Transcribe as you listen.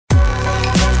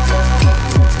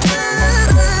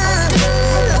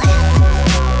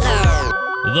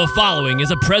The following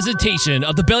is a presentation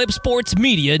of the Belly Up Sports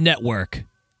Media Network.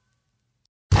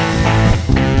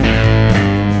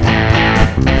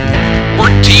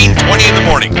 14:20 in the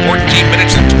morning, 14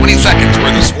 minutes and 20 seconds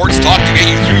worth of sports talk to get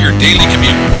you through your daily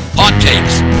commute. Hot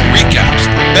takes, recaps,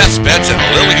 best bets, and a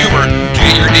little humor to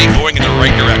get your day going in the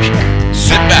right direction.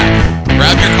 Sit back,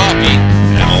 grab your coffee,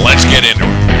 and let's get into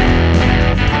it.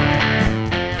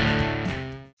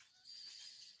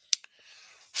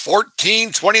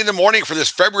 $14:20 in the morning for this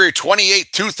February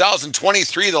 28th,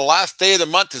 2023. The last day of the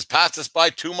month has passed us by.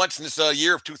 2 months in this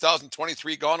year of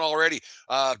 2023 gone already.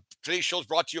 Today's show is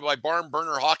brought to you by Barn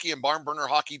Burner Hockey and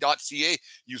barnburnerhockey.ca.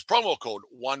 Use promo code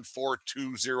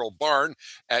 1420BARN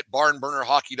at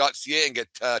barnburnerhockey.ca and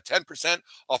get 10%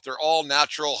 off their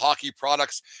all-natural hockey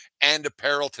products and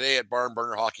apparel today at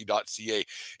barnburnerhockey.ca.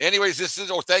 Anyways,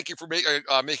 thank you for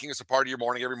making us a part of your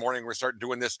morning. Every morning we're starting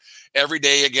doing this every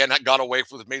day again. I got away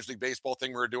from the Major League Baseball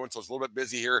thing we were doing, so it's a little bit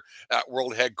busy here at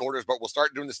World Headquarters, but we'll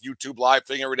start doing this YouTube live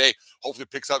thing every day. Hopefully it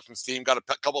picks up some steam. Got a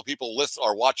couple of people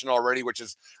are watching already, which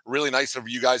is really nice of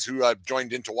you guys who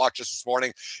joined in to watch us this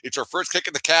morning. It's our first kick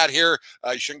of the cat here.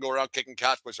 You shouldn't go around kicking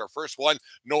cats, but it's our first one.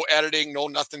 No editing, no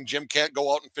nothing. Jim can't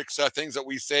go out and fix things that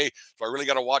we say, so I really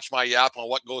got to watch my yap on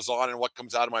what goes on and what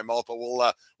comes out of my mouth, but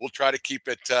we'll try to keep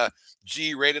it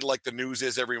G-rated like the news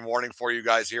is every morning for you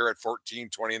guys here at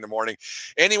 14:20 in the morning.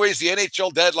 Anyways, the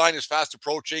NHL deadline is fast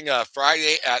approaching.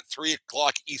 Friday at 3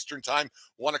 o'clock Eastern time,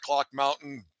 1 o'clock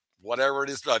Mountain, whatever it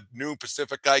is, noon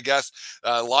Pacific, I guess.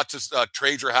 Lots of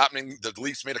trades are happening. The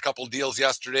Leafs made a couple of deals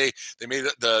yesterday. They made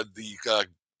the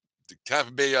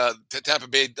Tampa Bay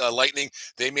Lightning.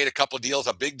 They made a couple of deals.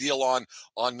 A big deal on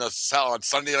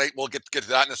Sunday night. We'll get to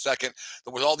that in a second.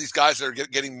 But with all these guys that are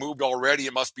getting moved already,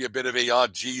 it must be a bit of a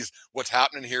geez, what's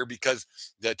happening here? Because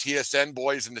the TSN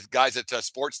boys and the guys at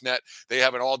Sportsnet, they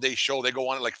have an all-day show. They go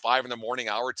on at like 5 in the morning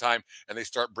our time, and they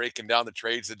start breaking down the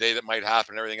trades the day that might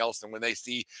happen and everything else. And when they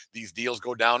see these deals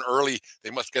go down early, they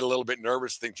must get a little bit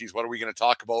nervous. Think, geez, what are we going to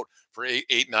talk about for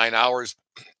 9 hours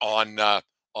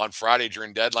on Friday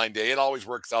during deadline day? It always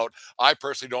works out. I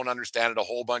personally don't understand it a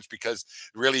whole bunch because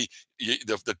really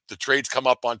the trades come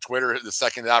up on Twitter the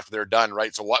second after they're done,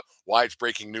 right? So why it's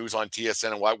breaking news on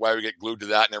TSN and why we get glued to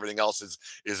that and everything else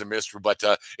is a mystery. But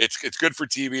it's good for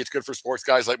TV. It's good for sports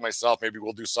guys like myself. Maybe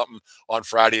we'll do something on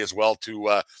Friday as well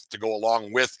to go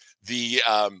along with the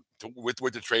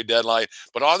with the trade deadline.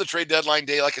 But on the trade deadline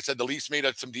day, like I said, the Leafs made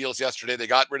some deals yesterday. They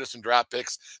got rid of some draft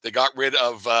picks. They got rid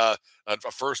of a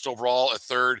first overall, a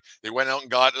third. They went out and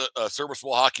got a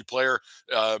serviceable hockey player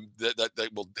that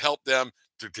will help them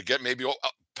to get maybe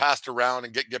passed around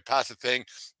and get past the thing.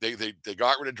 They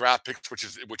got rid of draft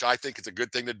picks, which I think is a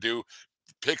good thing to do.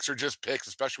 Picks are just picks,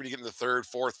 especially when you get in the third,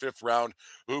 fourth, fifth round.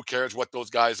 Who cares what those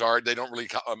guys are? They don't really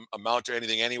amount to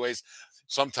anything anyways.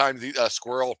 Sometimes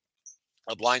the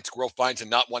a blind squirrel finds a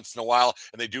nut once in a while,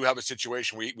 and they do have a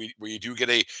situation where you do get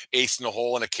a ace in the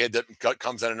hole and a kid that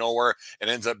comes out of nowhere and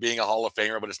ends up being a Hall of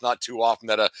Famer. But it's not too often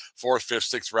that a fourth, fifth,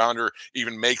 sixth rounder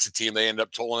even makes a team. They end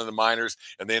up tolling in the minors,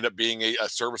 and they end up being a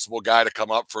serviceable guy to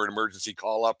come up for an emergency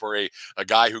call up or a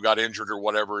guy who got injured or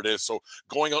whatever it is. So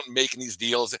going out and making these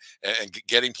deals and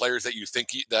getting players that you think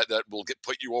that will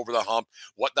put you over the hump.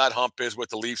 What that hump is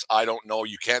with the Leafs, I don't know.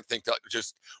 You can't think that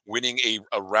just winning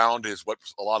a round is what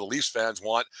a lot of Leafs fans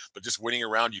want, but just winning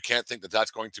around, you can't think that that's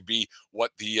going to be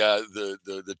what the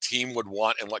team would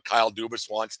want and what Kyle Dubas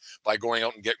wants by going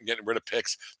out and getting rid of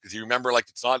picks. Because you remember, like,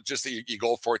 it's not just that you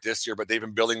go for it this year, but they've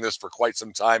been building this for quite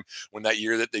some time. When that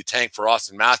year that they tanked for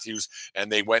Austin Matthews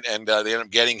and they went and they ended up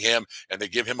getting him and they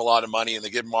give him a lot of money and they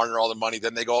give Marner all the money,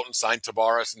 then they go out and sign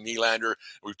Tavares and Nylander.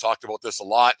 We've talked about this a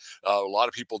lot. A lot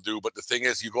of people do, but the thing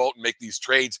is, you go out and make these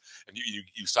trades and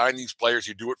you sign these players.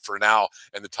 You do it for now,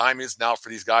 and the time is now for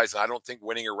these guys. And I don't think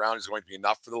winning around is going to be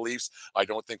enough for the Leafs. I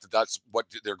don't think that that's what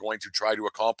they're going to try to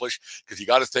accomplish, because you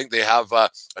got to think they have a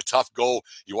tough go.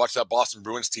 You watched that Boston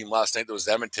Bruins team last night. That was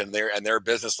Edmonton there, and their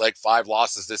business, like 5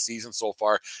 losses this season so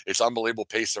far. It's unbelievable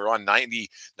pace. They're on 90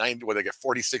 where they get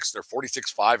 46. They're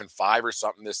 46-5-5 or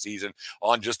something this season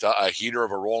on just a heater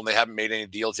of a roll, and they haven't made any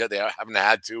deals yet. They haven't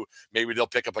had to. Maybe they'll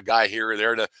pick up a guy here or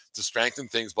there to strengthen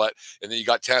things. But and then you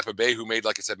got Tampa Bay, who made,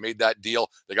 like I said, made that deal.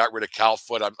 They got rid of Cal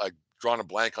Foote. I'm drawn a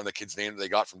blank on the kid's name that they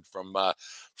got from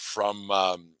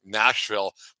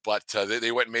Nashville, but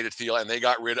they went and made a deal, and they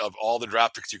got rid of all the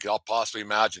draft picks you could all possibly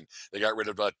imagine. They got rid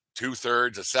of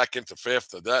 2/3, a second, a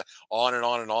fifth, of that, on and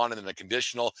on and on, and then a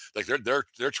conditional. Like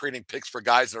they're trading picks for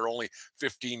guys that are only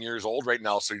 15 years old right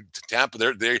now. So Tampa,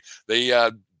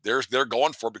 they're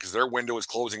going for it because their window is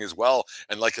closing as well.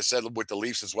 And like I said, with the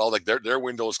Leafs as well, like their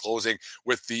window is closing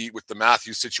with the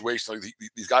Matthews situation. Like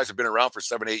these guys have been around for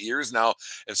 7-8 years now,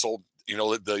 and so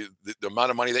the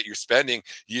amount of money that you're spending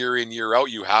year in, year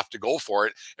out, you have to go for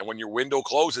it. And when your window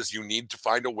closes, you need to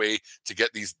find a way to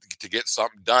get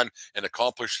something done and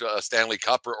accomplish a Stanley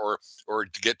Cup or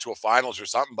to get to a finals or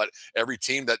something. But every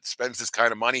team that spends this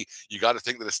kind of money, you got to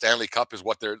think that a Stanley Cup is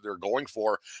what they're going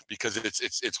for, because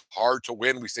it's hard to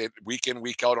win. We say it week in,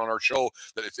 week out on our show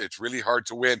that it's really hard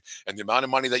to win, and the amount of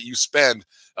money that you spend,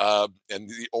 and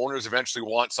the owners eventually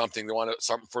want something. They want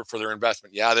something for their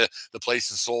investment. Yeah, the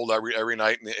place is sold every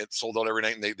night, and it's sold out every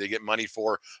night, and they get money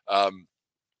for.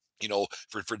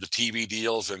 For the TV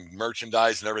deals and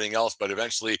merchandise and everything else, but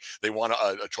eventually they want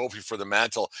a trophy for the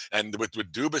mantle. And with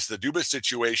Dubas, the Dubas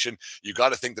situation, you got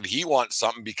to think that he wants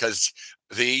something, because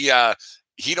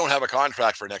he don't have a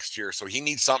contract for next year, so he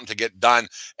needs something to get done,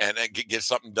 and get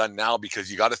something done now, because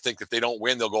you got to think if they don't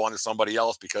win, they'll go on to somebody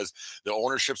else, because the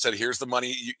ownership said, here's the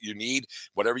money you need,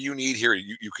 whatever you need here,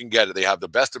 you can get it. They have the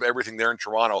best of everything there in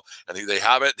Toronto, and they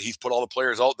have it. He's put all the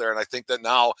players out there, and I think that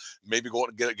now maybe go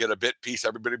and get a bit piece.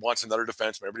 Everybody wants another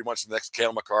defenseman. Everybody wants the next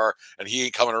Cale Makar, and he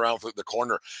ain't coming around for the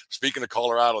corner. Speaking of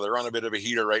Colorado, they're on a bit of a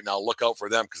heater right now. Look out for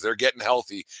them, because they're getting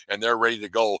healthy and they're ready to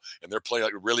go, and they're playing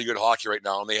like really good hockey right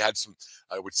now. And they had some,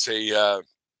 I would say,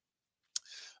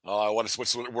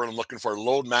 what's the word I'm looking for?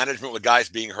 Load management, with guys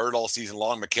being hurt all season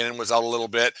long. McKinnon was out a little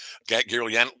bit. Gary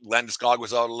Landeskog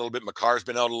was out a little bit. Makar's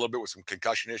been out a little bit with some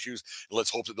concussion issues. And let's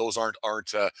hope that those aren't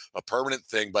a permanent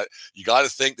thing. But you got to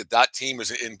think that team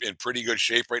is in pretty good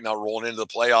shape right now, rolling into the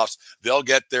playoffs. They'll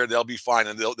get there. They'll be fine,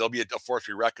 and they'll be a force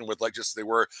to be reckoned with, like just they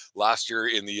were last year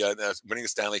in the winning the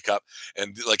Stanley Cup.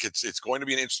 And like it's going to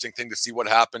be an interesting thing to see what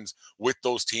happens with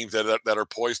those teams that are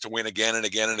poised to win again and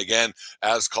again and again,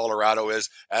 as Colorado is,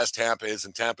 as Tampa is.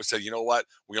 And Tampa said, you know what?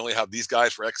 We only have these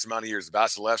guys for X amount of years: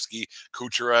 Vasilevsky,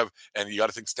 Kucherov, and you got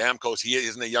to think Stamkos. He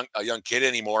isn't a young kid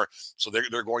anymore, so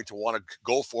they're going to want to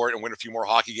go for it and win a few more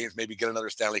hockey games, maybe get another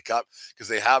Stanley Cup, because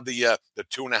they have the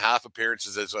 2.5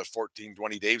 appearances, as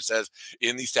 14-20 Dave says,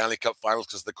 in the Stanley Cup Finals,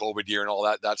 because of the COVID year and all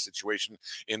that situation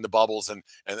in the bubbles and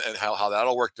how that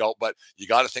all worked out. But you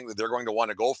got to think that they're going to want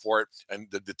to go for it, and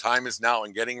the time is now.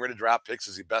 And getting rid of draft picks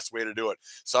is the best way to do it.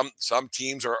 Some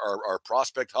teams are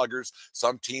prospect huggers.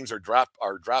 Some teams are draft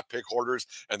pick hoarders,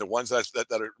 and the ones that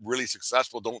are really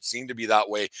successful don't seem to be that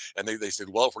way. And they said,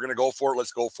 well, if we're going to go for it,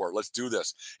 let's go for it. Let's do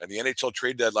this. And the NHL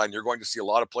trade deadline, you're going to see a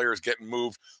lot of players getting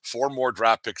moved for more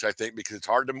draft picks, I think, because it's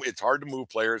hard to move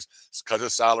players because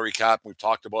of salary cap. We've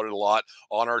talked about it a lot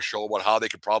on our show about how they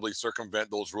could probably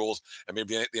circumvent those rules, and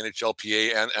maybe the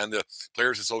NHLPA and the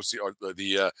Players Association, or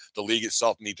the league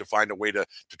itself, need to find a way to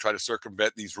try to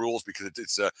circumvent these rules, because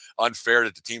it's unfair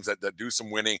that the teams that do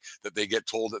some winning, that they get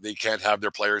told that they can't have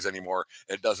their players anymore.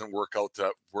 It doesn't work out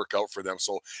for them.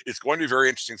 So it's going to be very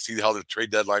interesting to see how the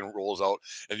trade deadline rolls out.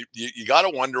 And you got to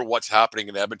wonder what's happening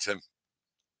in Edmonton,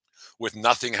 with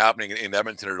nothing happening in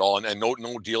Edmonton at all, and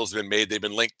no deals have been made. They've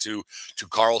been linked to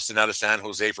Carlson out of San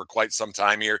Jose for quite some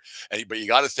time here, but you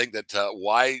got to think that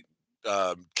why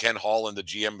Ken Holland, the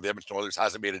GM of the Edmonton Oilers,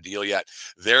 hasn't made a deal yet.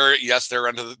 They're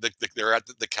under they're at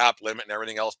the cap limit and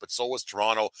everything else, but so was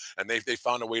Toronto, and they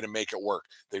found a way to make it work.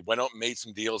 They went out and made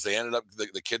some deals. They ended up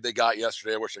the kid they got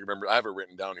yesterday. I wish I remember. I have it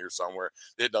written down here somewhere.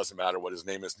 It doesn't matter what his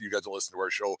name is. You guys will listen to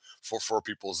our show for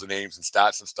people's names and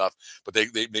stats and stuff. But they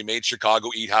made Chicago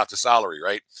eat half the salary,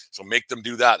 right? So make them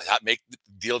do that. Make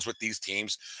deals with these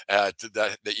teams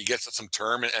that you get some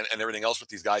term and everything else with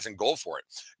these guys, and go for it.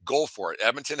 Go for it.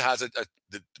 Edmonton has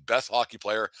the best hockey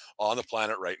player on the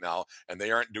planet right now, and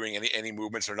they aren't doing any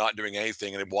movements. They're not doing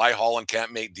anything. And why Holland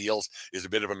can't make deals is a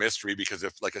bit of a mystery, because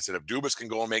like I said, if Dubas can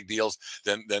go and make deals,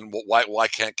 then why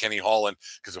can't Kenny Holland?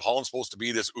 Because if Holland's supposed to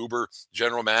be this uber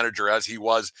general manager, as he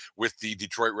was with the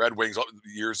Detroit Red Wings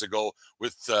years ago,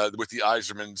 with the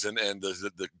Yzermans and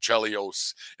the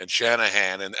Chelios and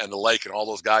Shanahan and the like, and all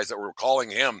those guys that were calling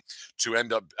him to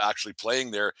end up actually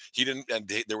playing there, he didn't. And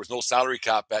there was no salary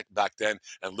cap back then,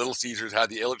 and Little Caesars had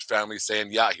the Ilitch family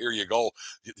saying, yeah, here you go.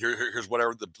 Here's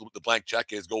whatever the blank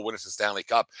check is. Go win us the Stanley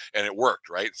Cup. And it worked,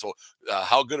 right? So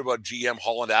how good of a GM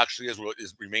Holland actually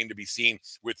is remained to be seen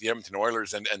with the Edmonton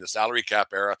Oilers and the salary cap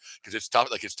era, because it's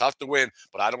tough. Like, it's tough to win,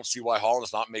 but I don't see why Holland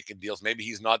is not making deals. Maybe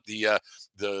he's not the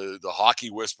hockey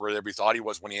whisperer that everybody thought he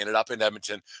was when he ended up in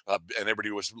Edmonton, and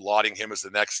everybody was lauding him as the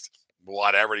next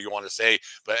whatever you want to say,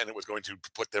 and it was going to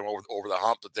put them over the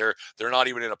hump. But they're not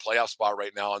even in a playoff spot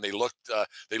right now, and they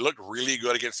looked really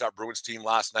good against that Bruins team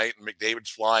last night. And McDavid's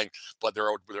flying, but they're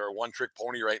a one-trick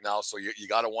pony right now. So you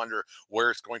got to wonder where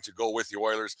it's going to go with the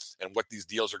Oilers, and what these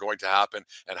deals are going to happen,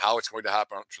 and how it's going to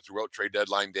happen throughout trade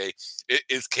deadline day.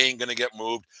 Is Kane going to get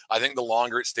moved? I think the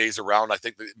longer it stays around, I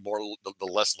think the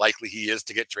less likely he is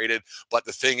to get traded. But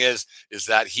the thing is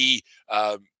that he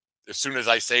as soon as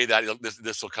I say that,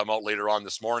 this will come out later on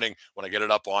this morning when I get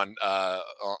it up on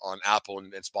Apple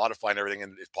and Spotify and everything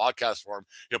in its podcast form.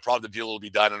 Probably the deal will be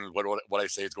done, and what I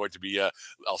say is going to be,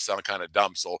 I'll sound kind of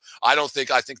dumb. So I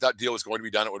think that deal is going to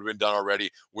be done. It would have been done already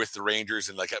with the Rangers,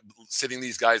 and like sitting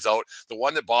these guys out. The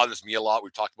one that bothers me a lot,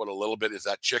 we've talked about a little bit, is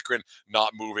that Chychrun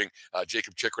not moving.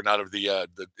 Jacob Chychrun out of the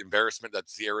embarrassment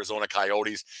that's the Arizona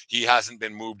Coyotes. He hasn't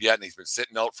been moved yet, and he's been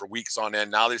sitting out for weeks on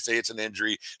end. Now they say it's an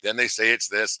injury, then they say it's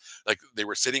this. Like, they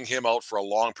were sitting him out for a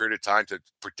long period of time to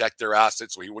protect their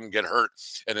assets so he wouldn't get hurt,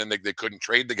 and then they couldn't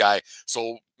trade the guy.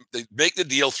 So they make the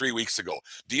deal 3 weeks ago.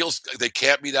 Deals, they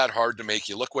can't be that hard to make.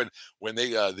 You look when they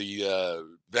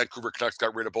the Vancouver Canucks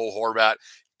got rid of Bo Horvat.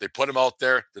 They put him out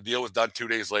there. The deal was done 2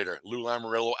 days later. Lou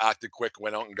Lamoriello acted quick,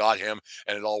 went out and got him,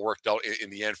 and it all worked out in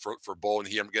the end for Bo and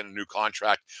him getting a new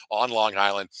contract on Long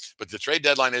Island. But the trade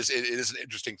deadline is an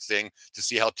interesting thing to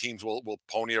see how teams will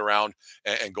pony around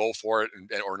and go for it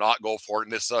or not go for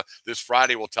it. And this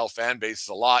Friday will tell fan bases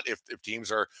a lot if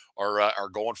teams are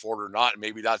going for it or not. And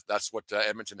maybe that's what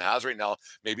Edmonton has right now.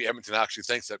 Maybe Edmonton actually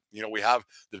thinks that we have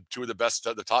the two of the best,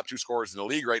 the top two scorers in the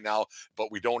league right now,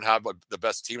 but we don't have the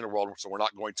best team in the world, so we're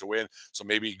not going to win. So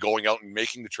maybe going out and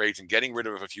making the trades and getting rid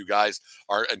of a few guys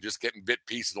and just getting bit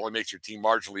pieces only makes your team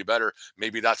marginally better.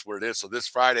 Maybe that's what it is. So this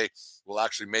Friday will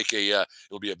actually make it'll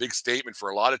be a big statement for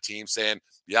a lot of teams saying,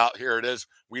 yeah, here it is.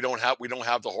 We don't have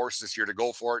the horse this year to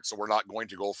go for it, so we're not going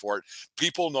to go for it.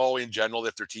 People know in general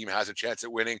if their team has a chance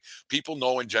at winning. People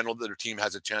know in general that their team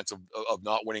has a chance of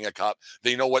not winning a cup.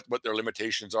 They know what their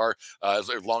limitations are. As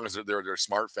long as they're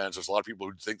smart fans. There's a lot of people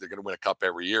who think they're going to win a cup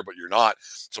every year, but you're not.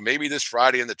 So maybe this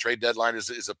Friday in the trade deadline is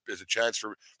a chance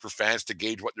for fans to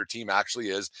gauge what their team actually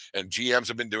is. And GMs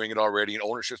have been doing it already, and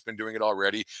ownership's been doing it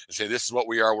already, and say, this is what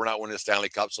we are. We're not winning the Stanley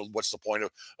Cup. So what's the point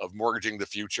of mortgaging the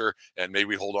future? And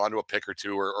maybe hold on to a pick or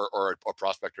two or a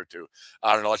prospect or two.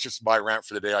 I don't know. It's just my rant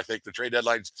for the day. I think the trade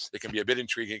deadlines, it can be a bit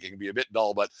intriguing. It can be a bit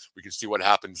dull, but we can see what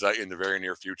happens in the very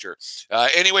near future.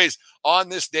 Anyways, on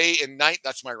this day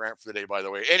that's my rant for the day, by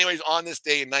the way. Anyways, on this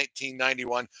day in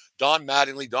 1991, Don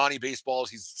Mattingly, Donnie Baseballs,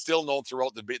 he's still known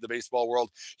throughout the baseball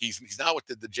world. He's now with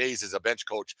the Jays as a bench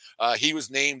coach. He was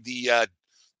named the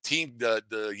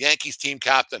Yankees team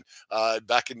captain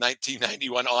back in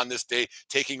 1991 on this day,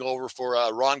 taking over for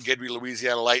Ron Guidry,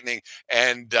 Louisiana Lightning,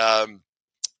 and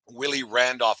Willie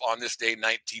Randolph on this day,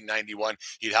 1991.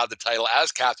 He'd have the title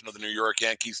as captain of the New York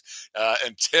Yankees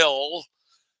until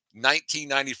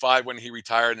 1995 when he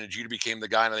retired, and Jeter became the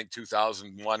guy in, I think,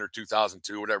 2001 or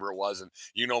 2002, whatever it was. And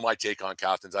my take on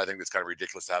captains. I think it's kind of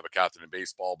ridiculous to have a captain in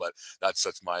baseball, but that's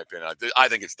my opinion. I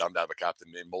think it's dumb to have a captain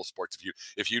in most sports.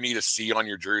 If you need a C on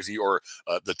your jersey or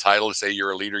the title to say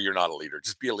you're a leader, you're not a leader.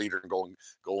 Just be a leader and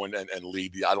go in and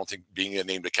lead. I don't think being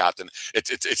named a captain,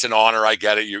 it's an honor. I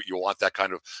get it. You want that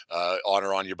kind of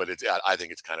honor on you, but I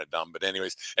think it's kind of dumb. But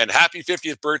anyways, and happy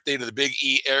 50th birthday to the Big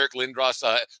E, Eric Lindros,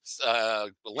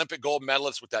 Olympic gold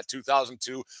medalist with that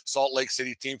 2002 Salt Lake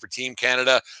City team for Team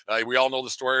Canada. We all know the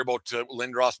story about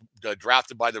Lindros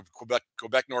drafted by the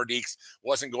Quebec Nordiques,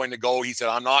 wasn't going to go. He said,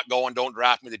 I'm not going, don't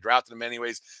draft me. They drafted him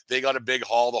anyways. They got a big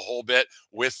haul the whole bit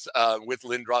with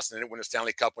Lindros, and they didn't win a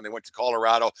Stanley Cup when they went to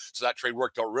Colorado. So that trade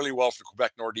worked out really well for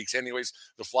Quebec Nordiques anyways.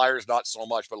 The Flyers, not so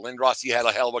much, but Lindros, he had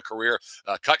a hell of a career,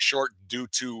 cut short due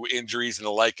to injuries and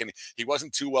the like, and he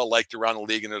wasn't too well liked around the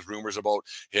league, and there's rumors about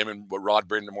him and Rod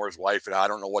Brindamore's wife, and I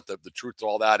don't know what the truth to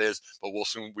all that is, but we'll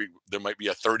soon there might be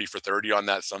a 30 for 30 on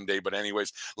that someday. But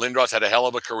anyways, Lindros had a hell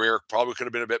of a career, probably could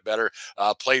have been a bit better.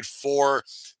 Played for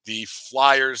the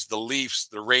Flyers, the Leafs,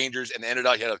 the Rangers, and ended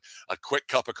up he had a quick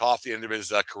cup of coffee at the end of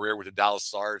his career with the Dallas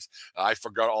Stars. I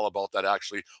forgot all about that,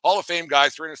 actually. Hall of Fame guy,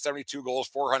 372 goals,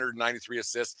 493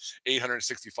 assists,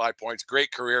 865 points.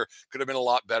 Great career. Could have been a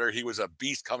lot better. He was a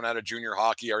beast coming out of junior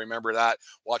hockey. I remember that,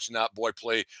 watching that boy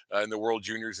play in the World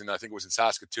Juniors, and I think it was in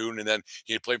Saskatoon. And then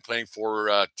he played playing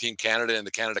for Team Canada in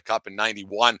the Canada Cup in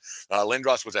 91.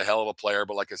 Lindros was a hell of a player,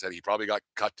 but like I said, he probably got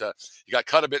cut. He got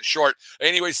cut a bit short.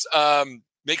 Anyways,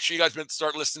 make sure you guys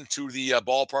start listening to the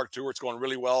ballpark tour. It's going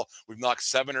really well. We've knocked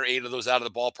 7 or 8 of those out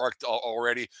of the ballpark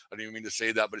already. I didn't even mean to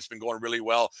say that, but it's been going really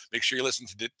well. Make sure you listen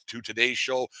to today's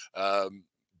show.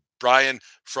 Brian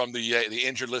from the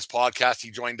Injured List podcast, he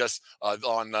joined us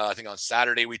on I think on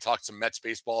Saturday. We talked some Mets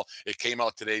baseball. It came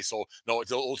out today, so no,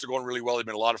 those are going really well. They've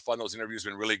been a lot of fun. Those interviews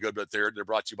have been really good, but they're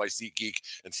brought to you by SeatGeek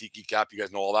and SeatGeek app. You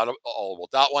guys know all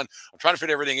about that one. I'm trying to fit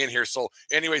everything in here. So,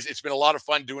 anyways, it's been a lot of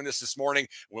fun doing this morning.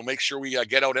 We'll make sure we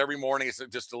get out every morning. It's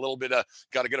just a little bit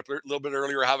got to get up a little bit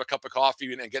earlier, have a cup of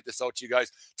coffee, and get this out to you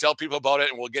guys. Tell people about it,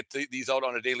 and we'll get these out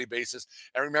on a daily basis.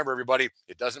 And remember, everybody,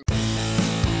 it doesn't.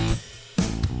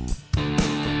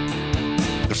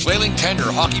 The Flailing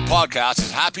Tender Hockey Podcast is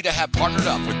happy to have partnered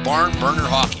up with Barn Burner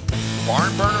Hockey.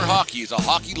 Barn Burner Hockey is a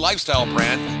hockey lifestyle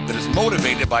brand that is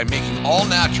motivated by making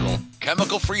all-natural,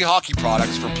 chemical-free hockey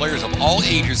products for players of all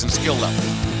ages and skill levels.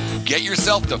 Get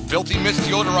yourself the Filthy Mitts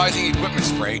deodorizing equipment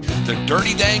spray, the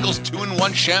Dirty Dangles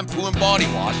 2-in-1 shampoo and body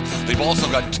wash. They've also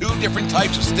got 2 different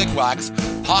types of stick wax,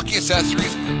 hockey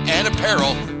accessories, and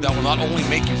apparel that will not only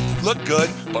make you look good,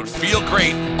 but feel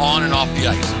great on and off the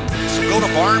ice. So go to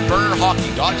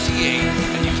barnburnerhockey.ca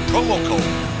and use promo code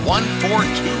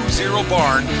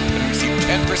 1420BARN and receive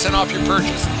 10% off your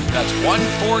purchase. That's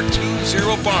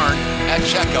 1420BARN at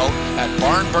checkout at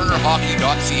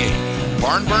barnburnerhockey.ca.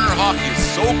 Barn Burner Hockey is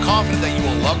so confident that you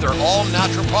will love their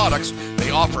all-natural products, they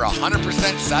offer a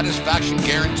 100% satisfaction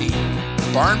guarantee.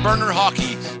 Barn Burner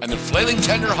Hockey and the Flailing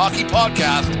Tender Hockey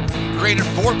Podcast, created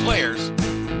for players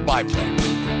by players.